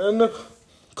in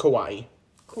Kauai.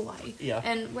 Yeah.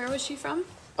 And where was she from?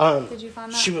 Did you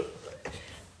find that?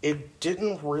 It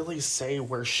didn't really say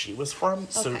where she was from,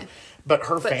 so Okay. but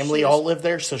her family all lived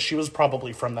there, so she was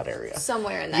probably from that area.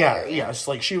 Somewhere in that area. Yes,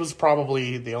 she was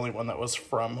probably the only one that was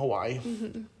from Hawaii.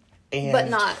 And, but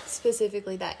not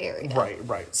specifically that area.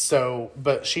 Right. So,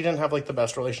 but she didn't have the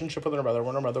best relationship with her mother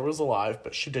when her mother was alive,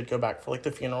 but she did go back for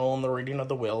the funeral and the reading of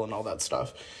the will and all that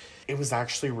stuff. It was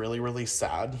actually really, really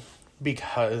sad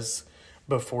because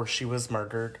before she was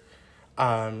murdered,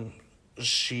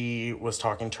 she was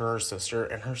talking to her sister,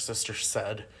 and her sister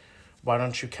said, why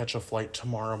don't you catch a flight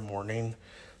tomorrow morning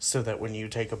so that when you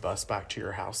take a bus back to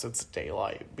your house, it's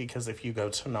daylight? Because if you go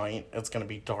tonight, it's going to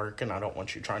be dark, and I don't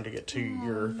want you trying to get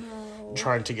to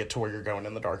trying to get to where you're going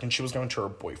in the dark. And she was going to her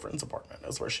boyfriend's apartment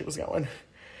is where she was going.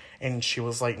 And she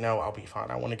was like, no, I'll be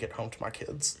fine. I want to get home to my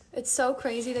kids. It's so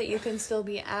crazy that you can still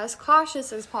be as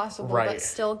cautious as possible, but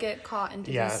still get caught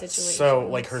into these situations.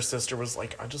 So, her sister was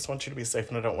like, I just want you to be safe,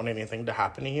 and I don't want anything to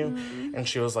happen to you. And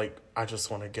she was like, I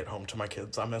just want to get home to my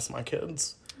kids. I miss my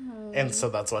kids. And so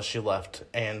that's why she left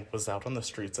and was out on the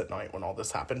streets at night when all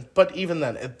this happened. But even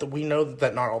then, we know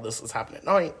that not all this has happened at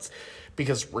night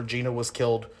because Regina was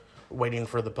killed waiting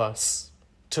for the bus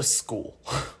to school.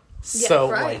 So,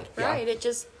 right.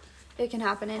 It can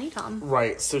happen anytime.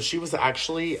 Right. So she was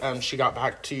actually, she got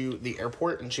back to the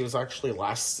airport and she was actually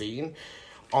last seen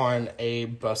on a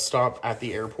bus stop at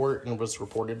the airport and was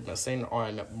reported missing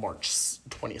on March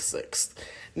 26th.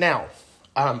 Now,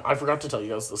 I forgot to tell you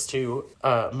guys this too.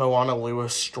 Honolulu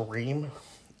stream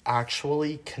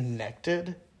actually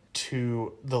connected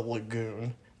to the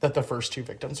lagoon that the first 2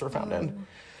 victims were found in.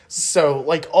 So,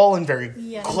 like, all in very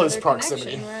close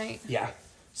proximity. Right. Yeah.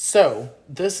 So,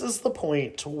 this is the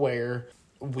point where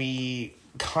we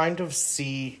kind of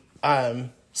see,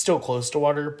 still close to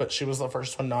water, but she was the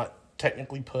first one not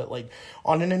technically put, like,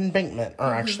 on an embankment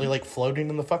or actually, like, floating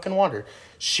in the fucking water.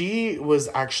 She was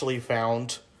actually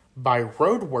found by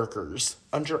road workers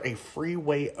under a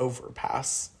freeway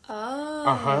overpass.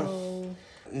 Oh.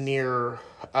 Near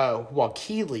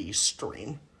Waikili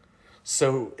Stream.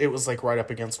 So it was like right up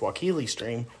against Waikili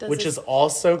Stream, which is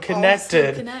also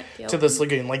connected to this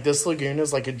lagoon. Like this lagoon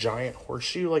is like a giant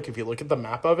horseshoe. Like if you look at the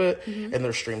map of it, and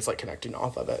there's streams like connecting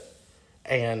off of it.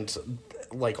 And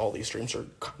like all these streams are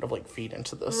kind of like feed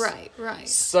into this. Right.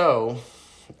 So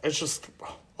it's just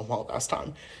a wild ass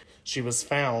time. She was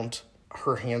found,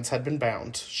 her hands had been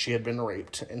bound, she had been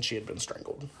raped, and she had been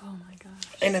strangled. Oh my gosh.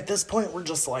 And at this point we're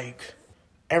just like,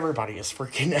 everybody is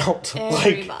freaking out.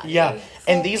 Everybody. Like, yeah.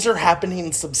 And these are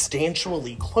happening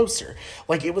substantially closer.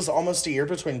 Like, it was almost a year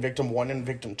between victim 1 and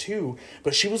victim 2,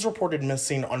 but she was reported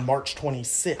missing on March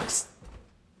 26th.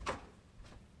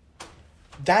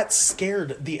 That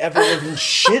scared the ever-living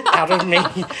shit out of me.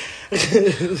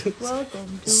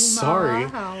 Welcome to Sorry.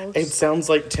 my house. It sounds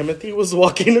like Timothy was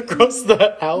walking across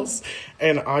the house,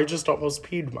 and I just almost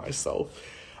peed myself.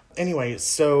 Anyway,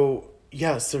 so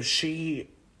she...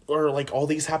 Or, like, all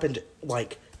these happened,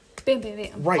 like... Bam, bam,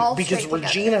 bam. Right, all because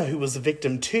Regina, who was a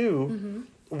victim too,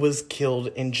 was killed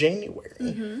in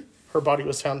January. Her body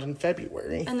was found in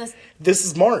February. And this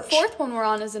is March. 4th one we're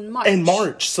on is in March. In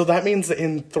March. So that means that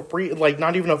in 3, like,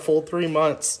 not even a full 3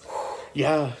 months.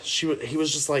 Yeah, he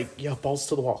was just like, yeah, balls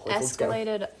to the wall. Like,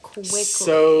 escalated quickly.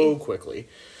 So quickly.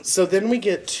 So then we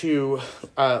get to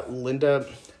Linda.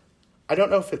 I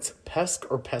don't know if it's Pesk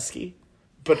or Pesky.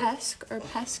 But Pesk or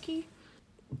Pesky?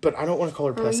 But I don't want to call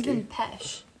her Or Pesky. even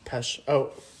Pesh. Pesh.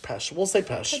 Oh, Pesh. We'll say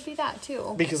Pesh. Could be that,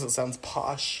 too. Because it sounds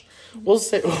posh. We'll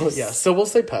say, so we'll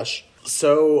say Pesh.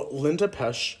 So, Linda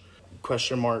Pesh,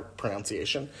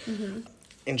 pronunciation.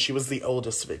 And she was the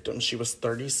oldest victim. She was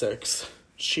 36.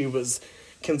 She was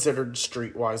considered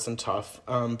streetwise and tough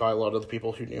by a lot of the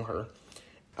people who knew her.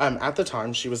 At the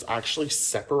time, she was actually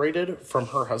separated from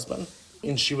her husband.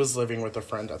 And she was living with a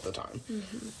friend at the time.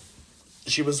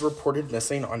 She was reported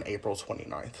missing on April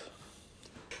 29th.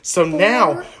 So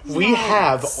now we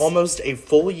have almost a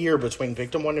full year between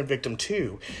victim 1 and victim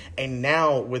 2. And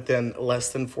now within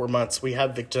less than 4 months, we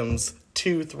have victims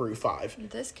 2 through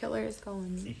 5. This killer is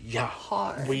going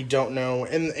hard. We don't know.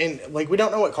 And like, we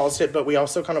don't know what caused it, but we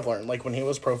also kind of learned, like, when he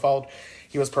was profiled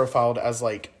as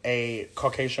like a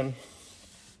Caucasian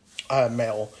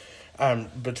male.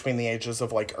 Between the ages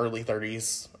of like early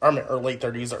 30s, or late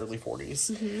 30s, early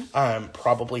 40s,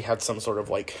 probably had some sort of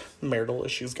like marital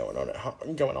issues going on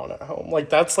at home. Like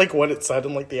that's like what it said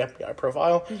in like the FBI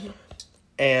profile,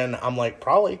 and I'm like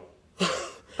probably.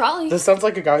 This sounds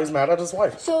like a guy who's mad at his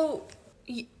wife. So,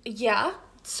 yeah.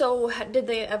 So did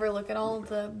they ever look at all of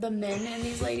the men in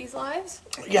these ladies' lives?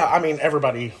 Yeah, I mean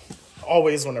everybody,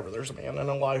 always whenever there's a man in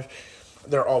a life,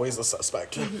 they're always a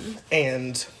suspect,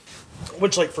 and.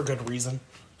 Which, like, for good reason.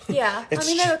 Yeah. I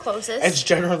mean, they're the closest. It's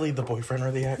generally the boyfriend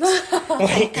or the ex.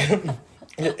 Like,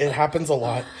 it happens a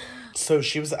lot. So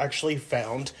she was actually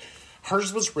found.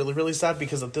 Hers was really, really sad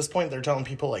because at this point they're telling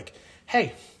people, like,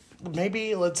 hey,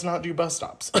 maybe let's not do bus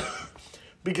stops.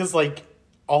 Because, like,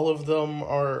 all of them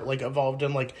are, like, involved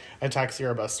in, like, a taxi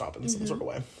or a bus stop in some sort of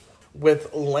way.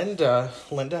 With Linda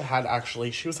had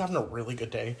actually, she was having a really good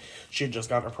day. She had just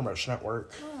gotten a promotion at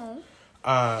work.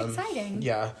 Oh. Exciting.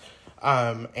 Yeah.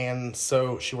 And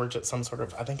so she worked at some sort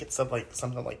of, I think it said like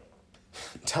something like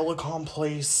telecom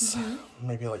place,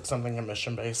 maybe like something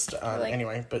commission based.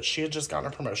 Anyway, but she had just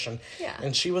gotten a promotion. Yeah.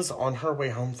 And she was on her way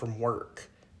home from work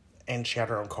and she had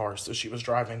her own car. So she was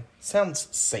driving. Sounds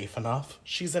safe enough.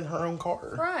 She's in her own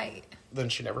car. Right. Then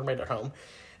she never made it home.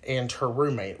 And her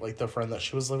roommate, like the friend that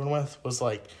she was living with, was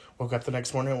like, woke up the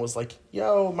next morning and was like,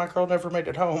 yo, my girl never made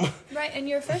it home. Right, and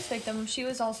your first victim, she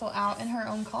was also out in her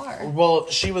own car. Well,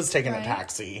 she was taking a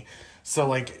taxi. So,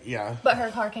 like, yeah. But her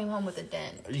car came home with a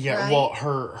dent. Yeah, right? well,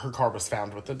 her car was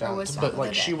found with a dent. But,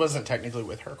 like, she wasn't technically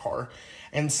with her car.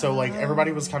 And so, like,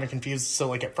 everybody was kind of confused. So,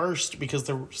 like, at first, because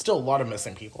there were still a lot of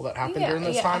missing people that happened during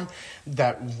this time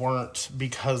that weren't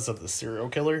because of the serial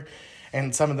killer.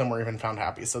 And some of them were even found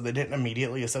happy. So they didn't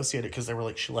immediately associate it because they were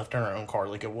like, she left in her own car.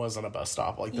 Like, it wasn't a bus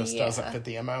stop. Like, this doesn't fit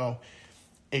the MO.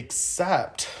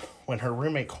 Except when her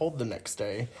roommate called the next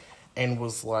day and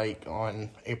was like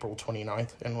on April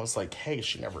 29th and was like, hey,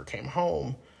 she never came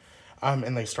home.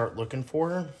 And they start looking for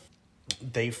her.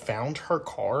 They found her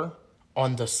car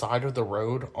on the side of the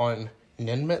road on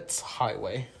Ninmets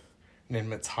Highway.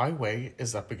 Ninmets Highway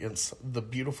is up against the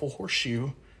beautiful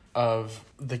horseshoe of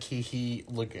the Kihi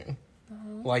Lagoon.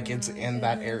 Like, it's in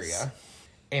that area.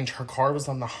 And her car was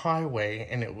on the highway,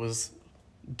 and it was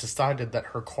decided that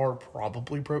her car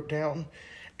probably broke down,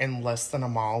 and less than a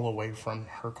mile away from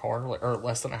her car, or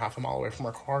less than a half a mile away from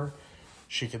her car,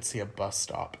 she could see a bus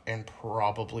stop, and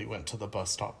probably went to the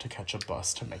bus stop to catch a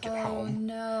bus to make it home.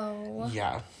 Oh, no.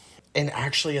 Yeah. And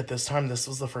actually, at this time, this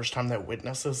was the first time that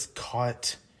witnesses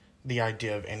caught the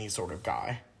idea of any sort of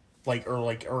guy.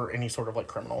 Or any sort of, like,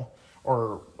 criminal.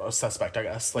 Or a suspect, I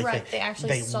guess. Like,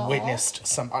 they witnessed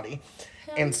somebody.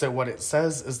 And so what it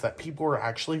says is that people were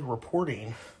actually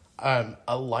reporting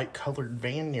a light-colored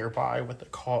van nearby with a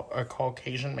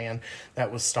Caucasian man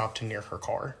that was stopped near her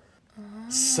car.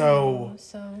 Oh, so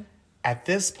at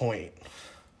this point,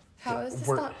 how is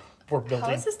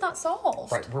this not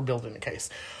solved? Right, we're building a case.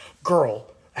 Girl,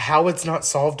 how it's not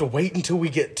solved, wait until we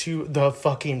get to the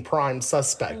fucking prime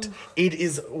suspect. It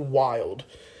is wild.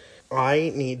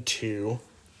 I need to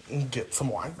get some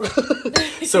wine.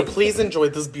 So please enjoy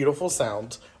this beautiful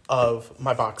sound of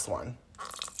my box wine.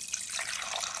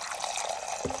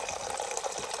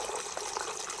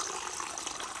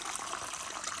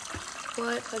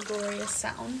 What a glorious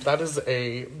sound. That is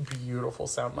a beautiful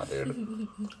sound, my dude.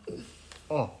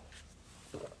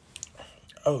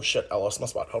 Oh shit, I lost my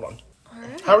spot. Hold on.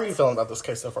 Right. How are you feeling about this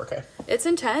case so far, Kay? It's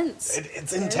intense.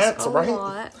 It's intense, right? There's a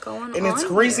lot going on. And it's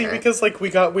crazy because, like, we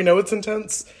know it's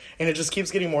intense, and it just keeps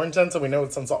getting more intense, and we know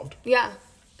it's unsolved. Yeah.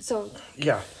 So.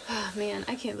 Yeah. Oh, man,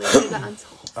 I can't believe that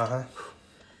unsolved.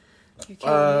 You're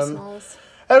killing me, Smalls.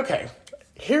 Okay.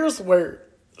 Here's where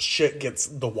shit gets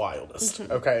the wildest.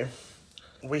 Okay.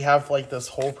 We have, like, this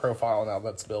whole profile now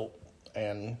that's built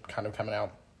and kind of coming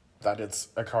out that it's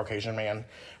a Caucasian man,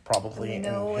 probably in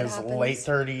his late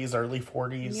 30s, early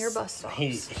 40s. Near bus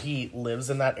stops. He lives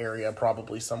in that area,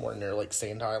 probably somewhere near, like,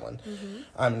 Sand Island.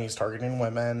 And he's targeting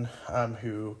women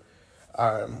who,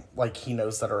 like, he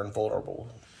knows that are in vulnerable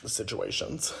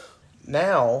situations.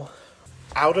 Now,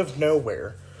 out of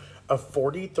nowhere, a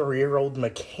 43-year-old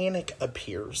mechanic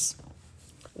appears,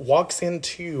 walks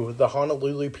into the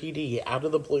Honolulu PD out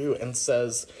of the blue, and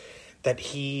says that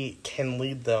he can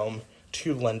lead them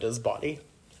to Linda's body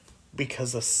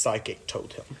because a psychic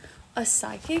told him. A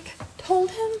psychic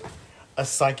told him? A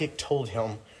psychic told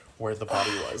him where the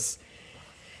body was.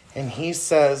 And he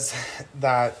says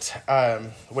that,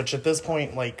 which at this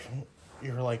point, like,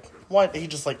 you're like, what? He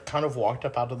just, like, kind of walked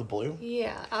up out of the blue?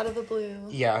 Yeah, out of the blue.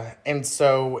 Yeah, and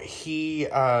so he,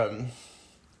 and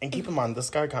keep in mind, this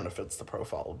guy kind of fits the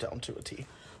profile down to a T.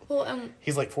 Well,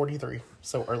 he's like 43,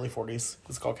 so early 40s.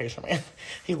 He's a Caucasian man.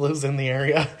 He lives in the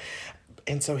area.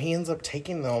 And so he ends up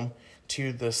taking them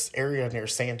to this area near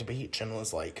Sand Beach and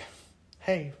was like,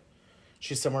 hey,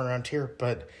 she's somewhere around here.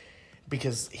 But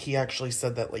because he actually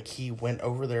said that, like, he went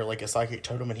over there, like, a psychic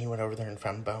told him, and he went over there and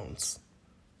found bones.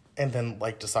 And then,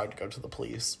 like, decided to go to the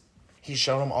police. He's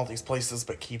shown them all these places,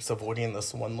 but keeps avoiding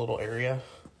this one little area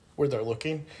where they're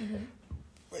looking.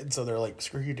 And so they're like,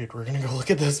 screw you, dude, we're going to go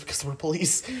look at this because we're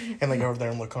police. And they go over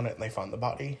there and look on it, and they find the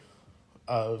body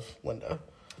of Linda.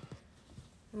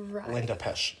 Right. Linda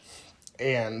Pesh.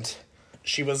 And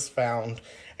she was found,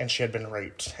 and she had been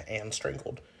raped and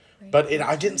strangled. Right. But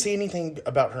I didn't see anything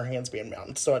about her hands being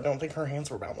bound, so I don't think her hands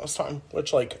were bound this time.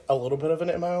 Which, like, a little bit of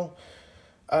an MO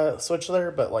switch there,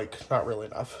 but, like, not really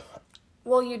enough.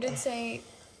 Well, you did say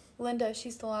Linda,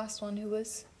 she's the last one who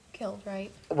was killed,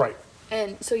 right? Right.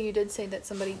 And so you did say that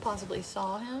somebody possibly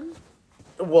saw him?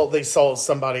 Well, they saw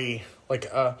somebody, like,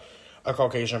 a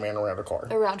Caucasian man around a car.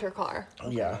 Around her car.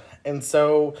 Okay. Yeah. And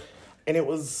so, and it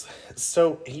was,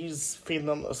 so he's feeding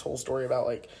them this whole story about,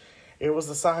 like, it was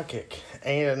a psychic.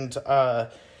 And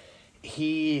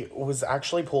he was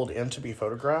actually pulled in to be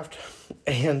photographed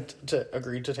and to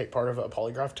agree to take part of a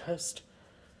polygraph test,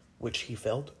 which he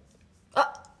failed.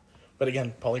 But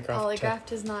again, polygraph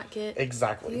does not get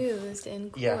exactly used in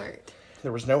court. Yeah.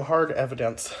 There was no hard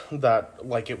evidence that,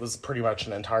 like, it was pretty much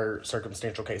an entire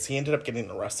circumstantial case. He ended up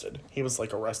getting arrested. He was,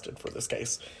 like, arrested for this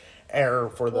case. Or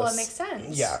for this. Well, it makes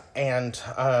sense. Yeah, and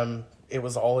it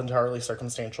was all entirely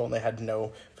circumstantial, and they had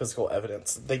no physical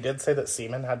evidence. They did say that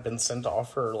semen had been sent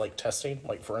off for, like, testing,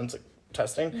 like, forensic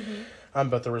testing,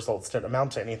 but the results didn't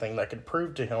amount to anything that could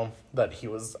prove to him that he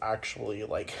was actually,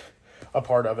 like, a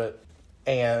part of it.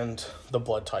 And the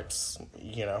blood types,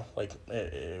 you know, like,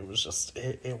 it was just,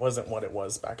 it wasn't what it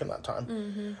was back in that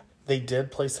time. They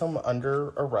did place him under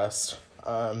arrest,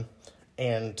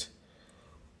 and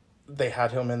they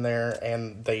had him in there,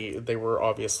 and they were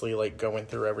obviously, like, going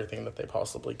through everything that they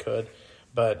possibly could.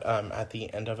 But at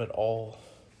the end of it all,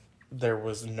 there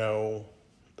was no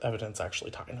evidence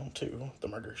actually tying him to the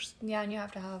murders. Yeah, and you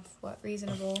have to have, what,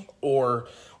 reasonable? Or,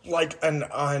 like, an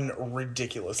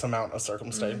unridiculous amount of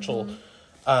circumstantial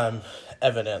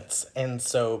evidence. And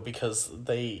so, because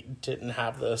they didn't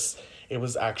have this, it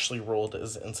was actually ruled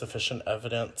as insufficient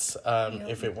evidence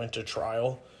if it went to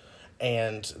trial.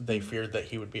 And they feared that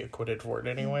he would be acquitted for it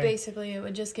anyway. Basically, it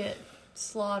would just get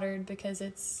slaughtered because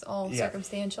it's all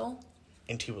circumstantial.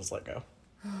 And he was let go.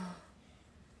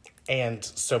 And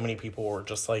so many people were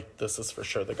just like, this is for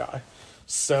sure the guy.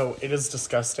 So it is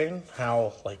disgusting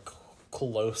how, like,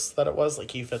 close that it was.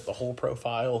 Like, he fit the whole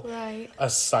profile. Right. A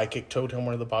psychic told him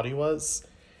where the body was.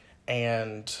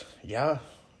 And, yeah,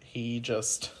 he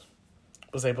just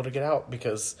was able to get out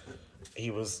because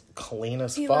he was clean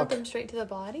as fuck. He led them straight to the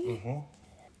body?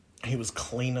 He was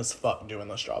clean as fuck doing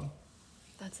this job.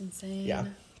 That's insane. Yeah.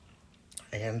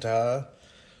 And,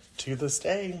 to this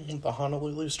day, the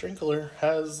Honolulu Strangler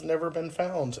has never been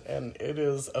found, and it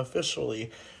is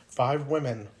officially 5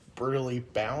 women brutally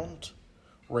bound,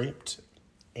 raped,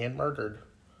 and murdered,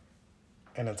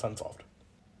 and it's unsolved.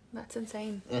 That's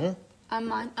insane.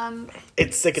 I'm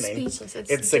it's sickening. Speechless.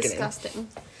 It's sickening. Disgusting.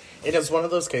 It is one of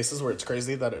those cases where it's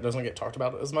crazy that it doesn't get talked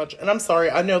about as much, and I'm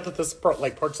sorry, I know that this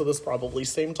parts of this probably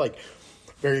seemed like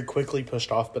very quickly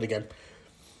pushed off, but again,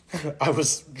 I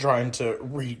was trying to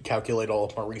recalculate all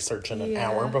of my research in an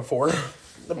hour before,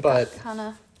 but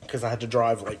because I had to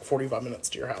drive like 45 minutes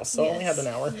to your house, so I only had an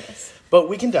hour. Yes. But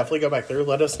we can definitely go back through.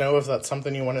 Let us know if that's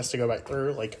something you want us to go back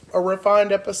through, like a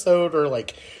refined episode or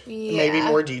like maybe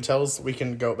more details. We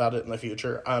can go about it in the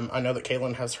future. I know that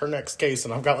Kaylin has her next case,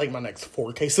 and I've got like my next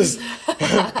 4 cases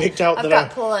picked out. I've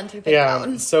got plenty picked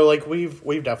out. So like we've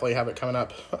definitely have it coming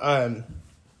up, and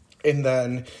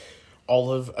then.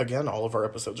 All of our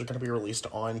episodes are going to be released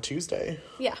on Tuesday.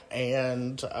 Yeah.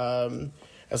 And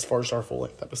as far as our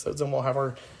full-length episodes, and we'll have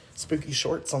our spooky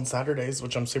shorts on Saturdays,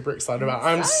 which I'm super excited about.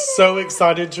 I'm so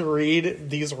excited to read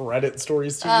these Reddit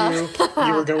stories to you.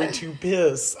 You are going to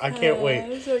piss. I can't wait.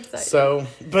 I'm so excited. So,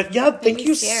 but yeah, thank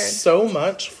you so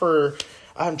much for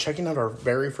checking out our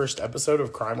very first episode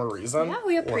of Crime or Reason. Yeah,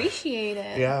 we appreciate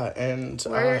it. Yeah, and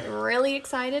we're really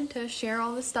excited to share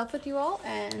all this stuff with you all,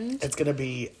 and it's going to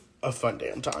be a fun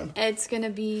damn time. It's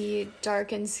gonna be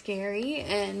dark and scary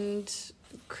and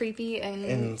creepy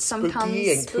and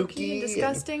sometimes spooky and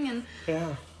disgusting and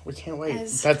yeah, we can't wait.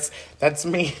 That's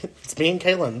me. It's me and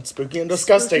Kaylin. Spooky and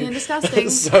disgusting.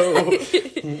 So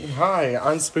hi,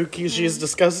 I'm Spooky. She's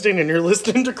disgusting, and you're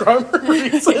listening to Crime or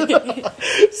Reason.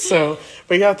 So,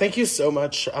 but yeah, thank you so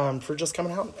much for just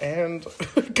coming out and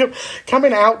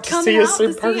coming out to see us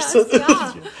in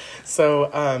person. So,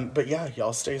 but yeah,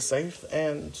 y'all stay safe,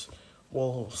 and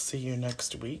we'll see you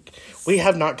next week. We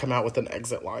have not come out with an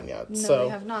exit line yet. No, we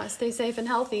have not. Stay safe and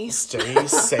healthy. Stay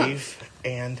safe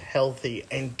and healthy,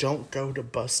 and don't go to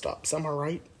bus stops. Am I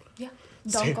right? Yeah.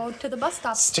 Don't go to the bus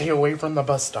stops. Stay away from the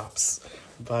bus stops.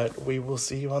 But we will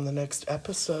see you on the next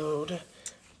episode.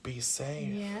 Be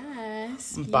safe.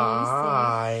 Yes.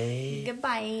 Bye.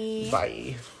 Goodbye.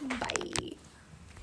 Bye. Bye.